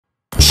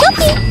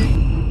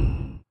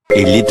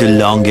A little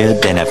longer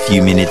than a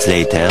few minutes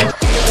later.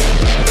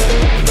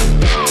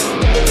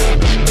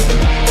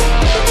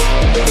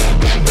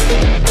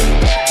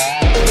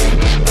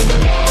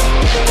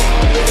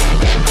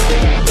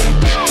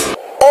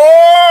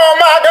 Oh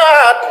my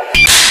God!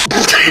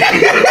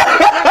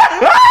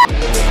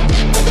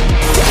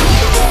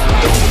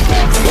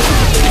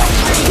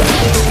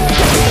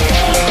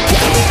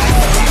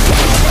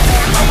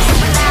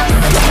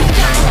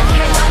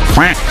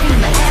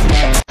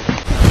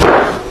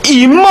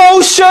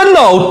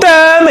 Emotional,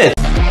 damn it!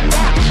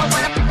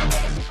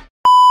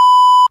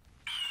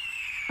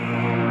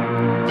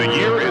 The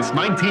year is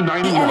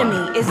 1991. The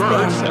enemy is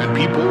Birds banned. and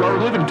people are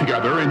living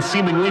together in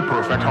seemingly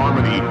perfect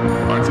harmony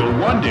until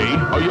one day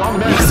a young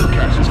man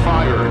catches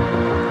fire.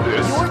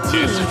 This Your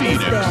team is is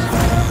Phoenix.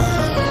 banned.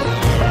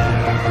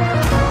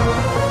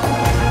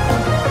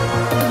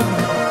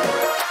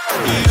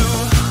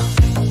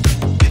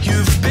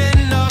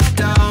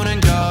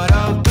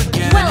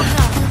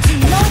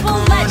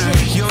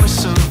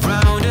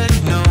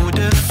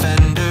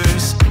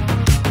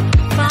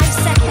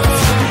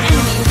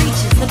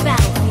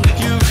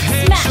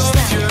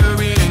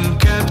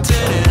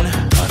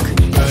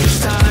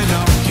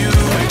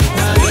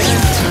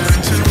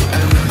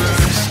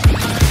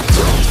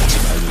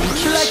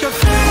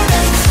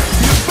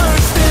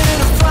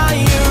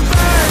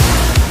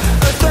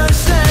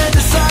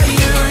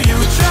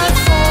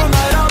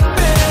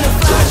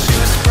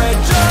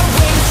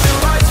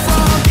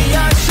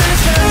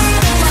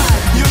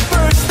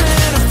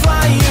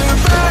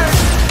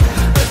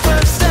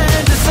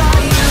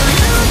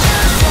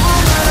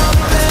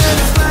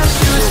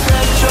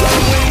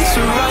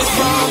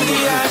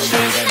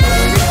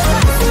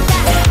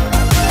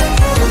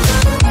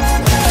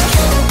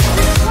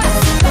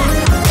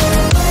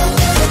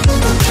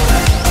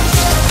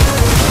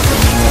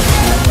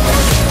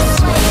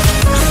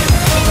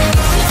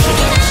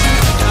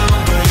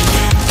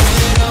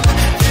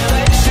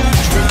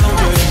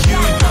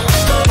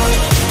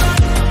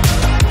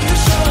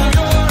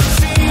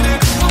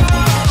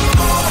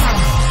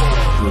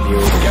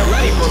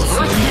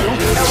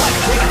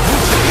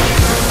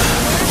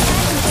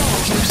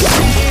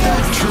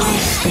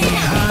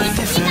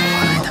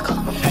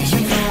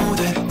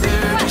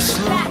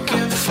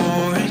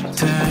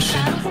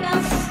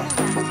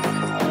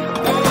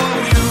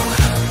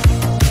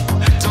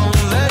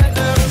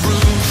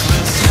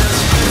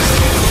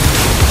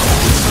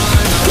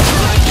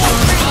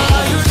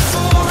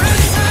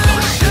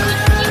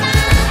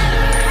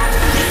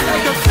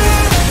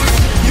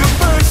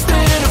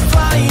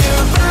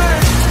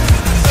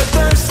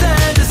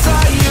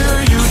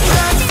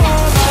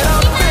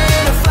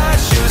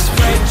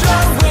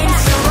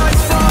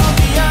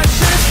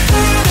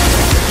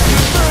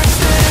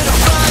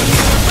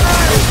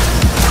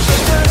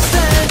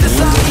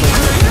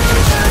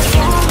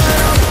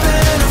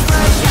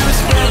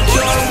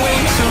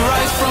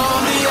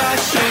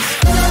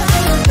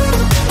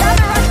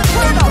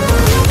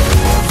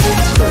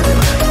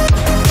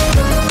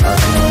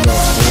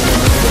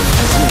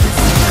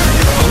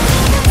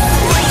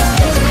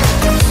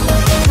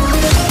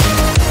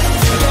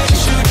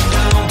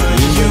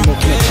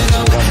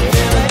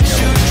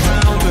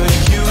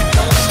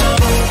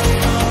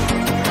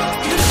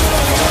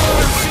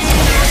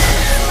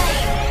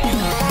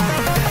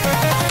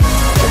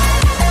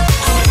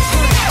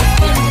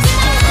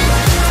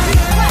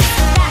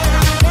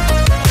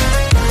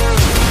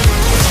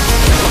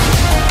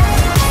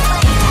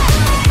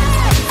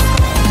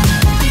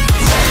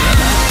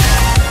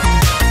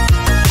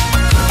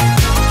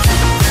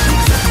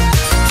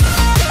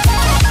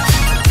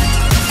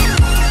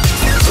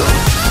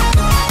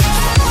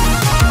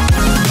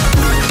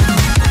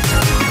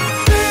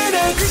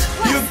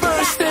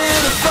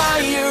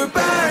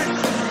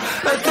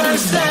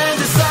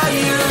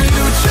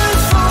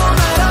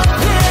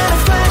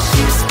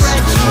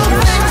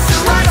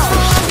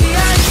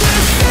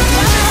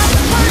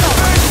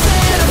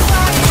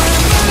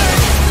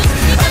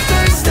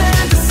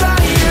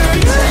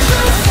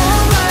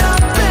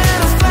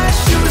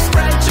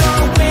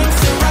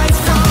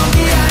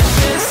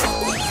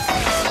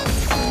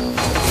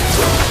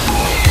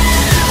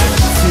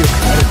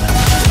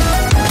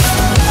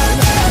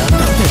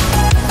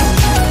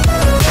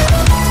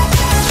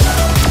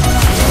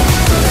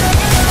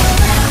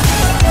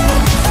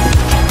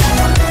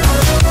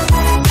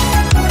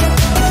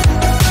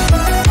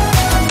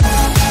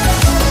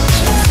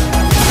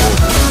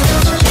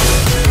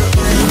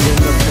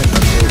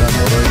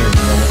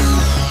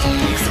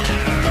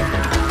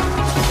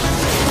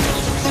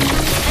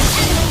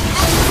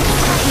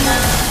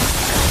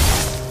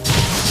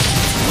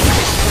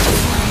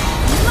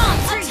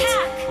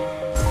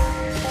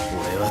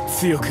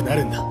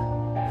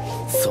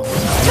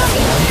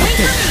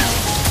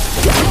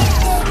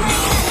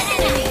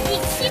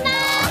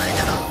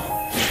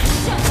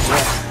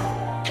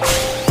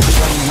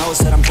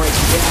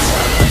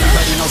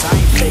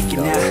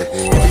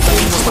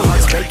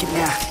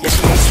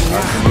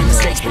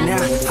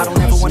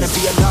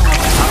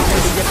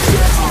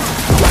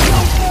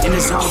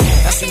 the zone.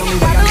 That's the only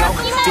way I know.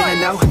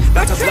 Feeling low,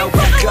 about to blow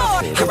back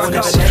up. I won't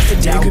ever let the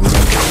doubt.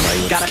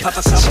 Gotta pop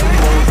a couple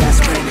more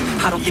aspirin.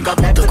 I don't think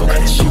I'll ever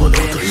let you in.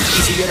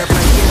 Easier to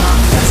break it off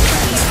best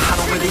friends. I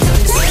don't really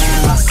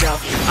understand myself.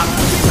 I don't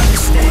really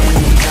understand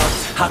help.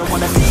 I don't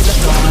wanna be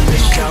left on the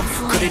shelf.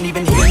 Couldn't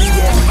even hear me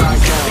if I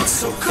yelled. It's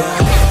so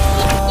cold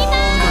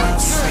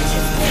outside.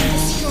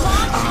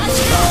 I'm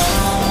alone.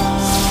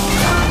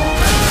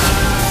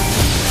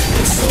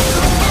 It's so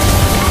cold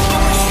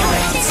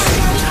outside.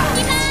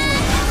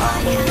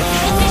 I'm alone.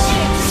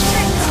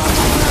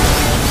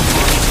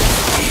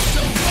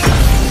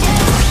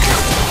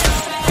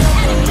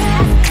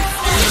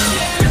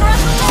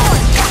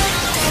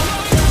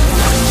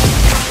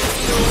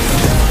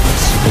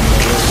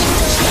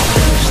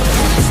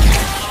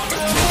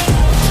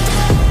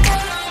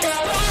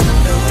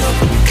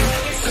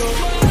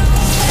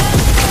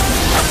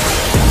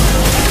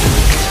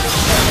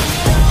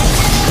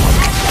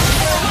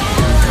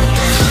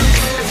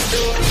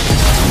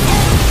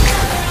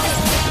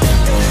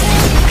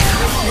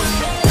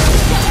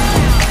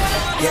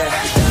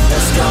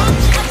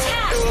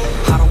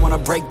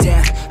 Break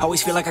down,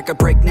 always feel like I could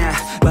break now,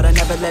 but I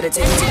never let it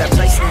take me to that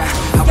place now.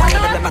 I won't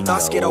ever let my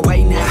thoughts get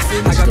away now.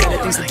 I got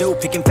better things to do,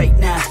 picking fate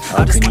now.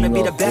 I just wanna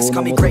be the best,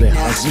 call me great now.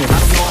 I don't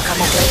know if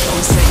I'm okay, go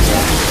insane now.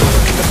 I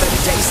don't think the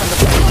better days, I'm the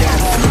way down.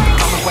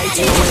 On my way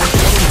to when I'm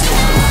getting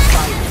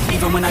down.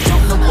 Even when I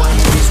don't know what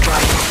is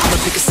right,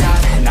 I'ma pick a side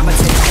and I'ma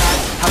take that.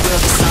 I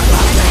will decide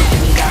my fate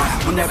and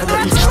I will never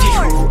let them tell me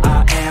who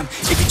I am.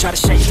 If you try to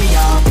shake me,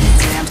 I'll be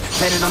damned.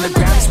 Planet on the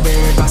ground is where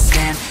I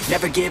stand.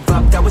 Never give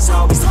up, that was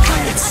always the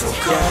plan. It's so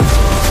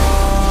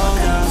cold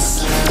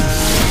outside.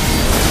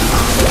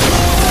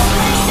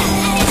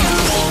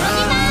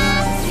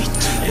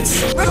 It's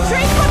so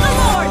cold.